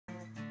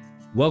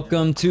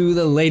Welcome to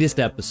the latest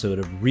episode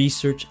of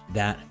Research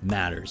That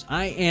Matters.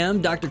 I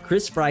am Dr.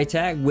 Chris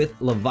Freitag with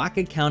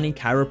Lavaca County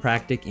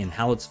Chiropractic in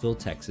Hallettsville,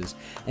 Texas,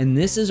 and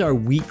this is our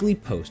weekly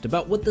post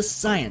about what the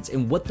science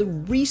and what the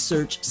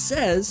research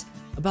says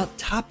about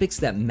topics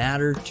that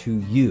matter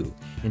to you.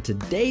 And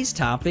today's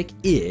topic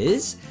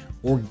is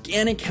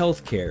organic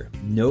healthcare,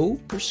 no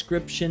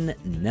prescription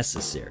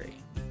necessary.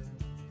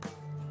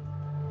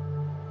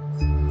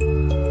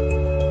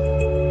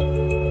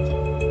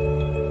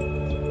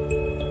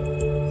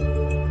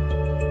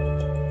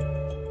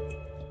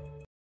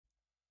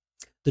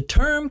 The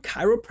term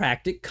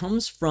chiropractic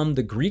comes from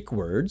the Greek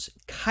words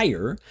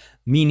cheir,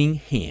 meaning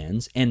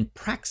hands, and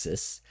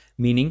praxis,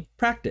 meaning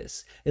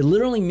practice. It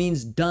literally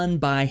means done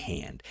by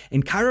hand,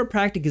 and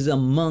chiropractic is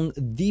among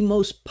the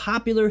most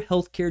popular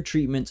healthcare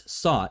treatments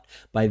sought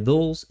by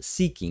those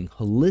seeking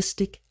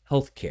holistic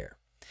healthcare.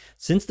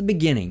 Since the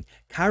beginning,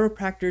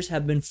 chiropractors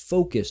have been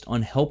focused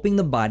on helping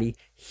the body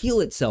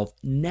heal itself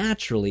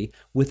naturally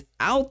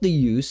without the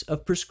use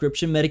of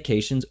prescription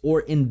medications or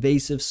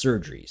invasive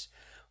surgeries.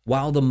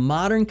 While the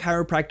modern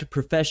chiropractic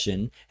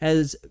profession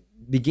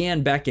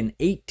began back in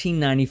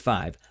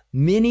 1895,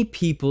 many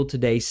people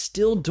today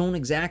still don't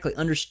exactly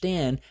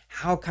understand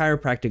how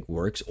chiropractic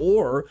works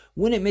or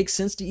when it makes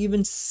sense to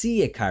even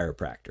see a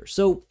chiropractor.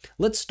 So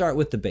let's start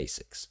with the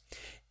basics.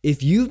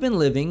 If you've been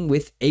living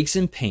with aches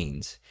and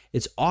pains,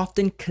 it's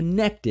often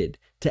connected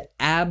to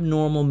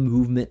abnormal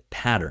movement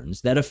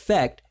patterns that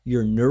affect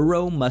your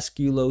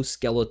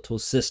neuromusculoskeletal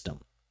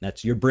system.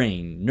 That's your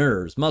brain,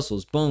 nerves,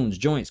 muscles, bones,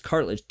 joints,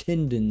 cartilage,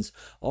 tendons,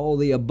 all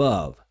the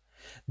above.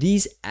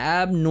 These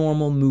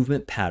abnormal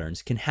movement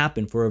patterns can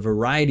happen for a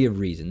variety of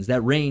reasons that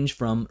range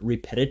from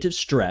repetitive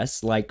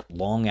stress, like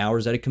long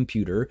hours at a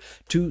computer,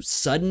 to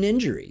sudden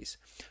injuries.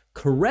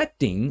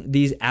 Correcting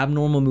these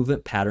abnormal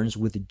movement patterns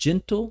with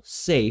gentle,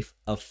 safe,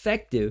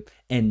 effective,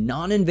 and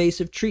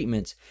non-invasive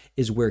treatments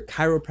is where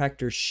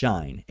chiropractors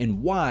shine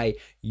and why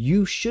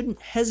you shouldn't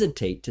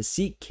hesitate to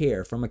seek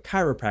care from a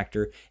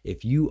chiropractor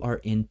if you are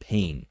in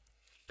pain.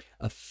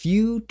 A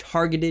few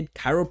targeted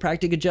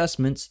chiropractic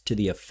adjustments to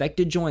the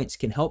affected joints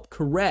can help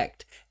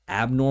correct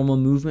abnormal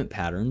movement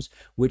patterns,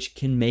 which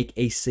can make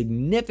a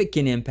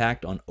significant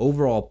impact on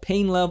overall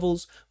pain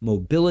levels,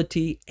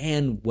 mobility,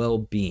 and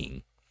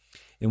well-being.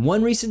 In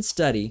one recent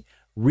study,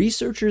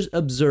 researchers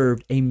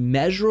observed a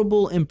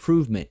measurable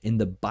improvement in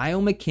the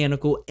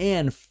biomechanical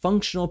and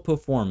functional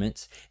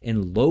performance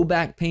in low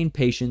back pain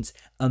patients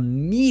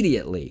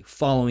immediately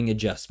following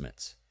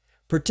adjustments.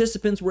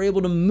 Participants were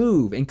able to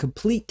move and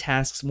complete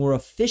tasks more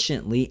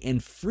efficiently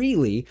and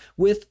freely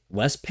with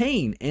less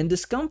pain and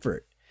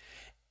discomfort.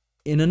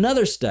 In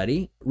another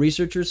study,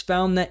 researchers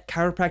found that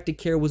chiropractic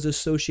care was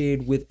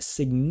associated with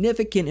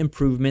significant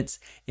improvements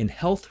in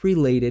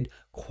health-related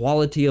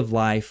quality of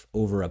life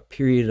over a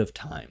period of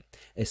time,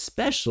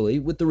 especially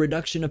with the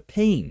reduction of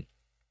pain.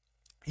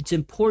 It's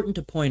important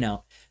to point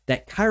out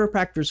that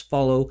chiropractors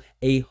follow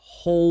a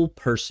whole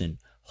person,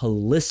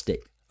 holistic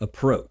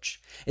approach.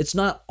 It's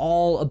not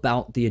all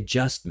about the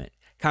adjustment.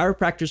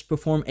 Chiropractors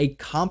perform a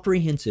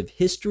comprehensive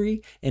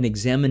history and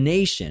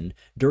examination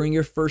during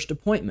your first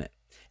appointment.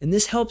 And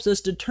this helps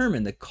us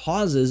determine the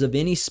causes of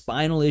any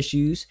spinal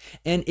issues,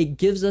 and it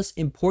gives us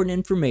important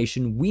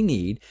information we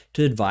need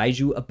to advise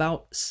you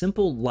about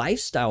simple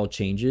lifestyle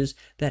changes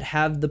that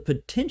have the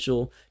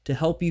potential to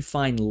help you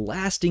find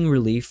lasting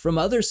relief from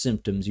other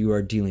symptoms you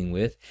are dealing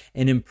with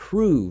and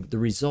improve the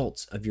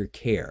results of your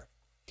care.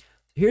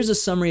 Here's a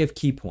summary of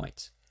key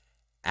points.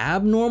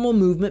 Abnormal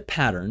movement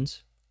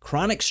patterns,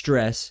 chronic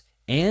stress,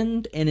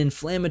 and an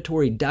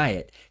inflammatory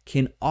diet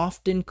can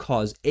often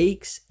cause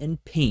aches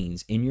and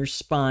pains in your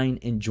spine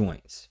and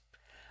joints.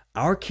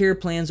 Our care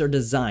plans are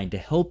designed to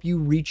help you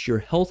reach your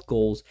health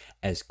goals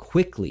as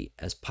quickly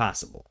as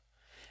possible.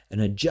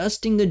 And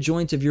adjusting the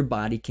joints of your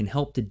body can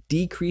help to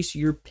decrease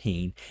your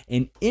pain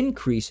and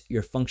increase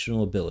your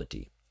functional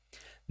ability.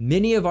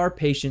 Many of our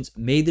patients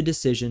made the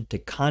decision to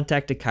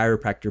contact a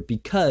chiropractor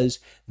because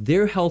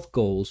their health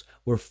goals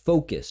were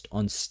focused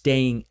on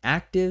staying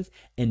active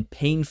and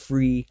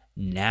pain-free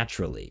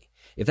naturally.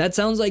 If that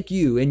sounds like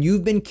you and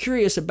you've been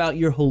curious about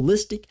your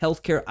holistic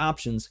healthcare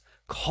options,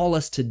 call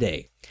us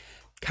today.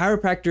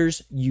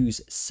 Chiropractors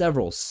use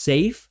several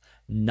safe,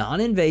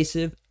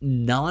 non-invasive,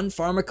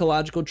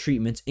 non-pharmacological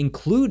treatments,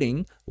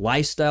 including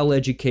lifestyle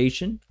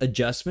education,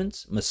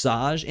 adjustments,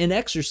 massage, and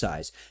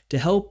exercise to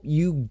help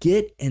you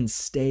get and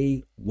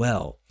stay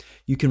well.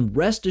 You can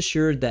rest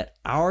assured that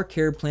our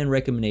care plan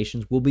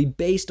recommendations will be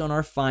based on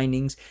our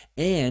findings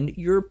and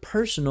your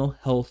personal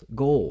health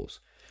goals.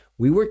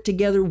 We work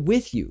together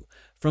with you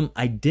from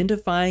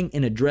identifying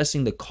and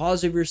addressing the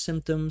cause of your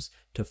symptoms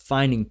to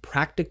finding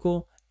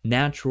practical,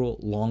 natural,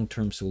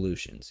 long-term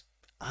solutions.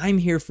 I'm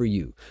here for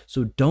you,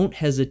 so don't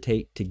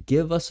hesitate to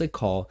give us a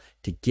call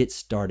to get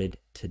started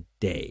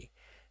today.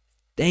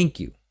 Thank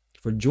you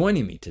for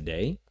joining me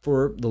today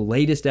for the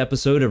latest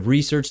episode of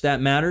Research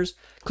That Matters.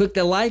 Click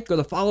the like or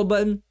the follow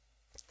button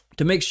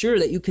to make sure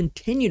that you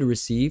continue to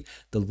receive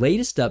the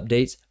latest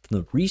updates from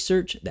the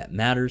research that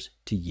matters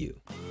to you.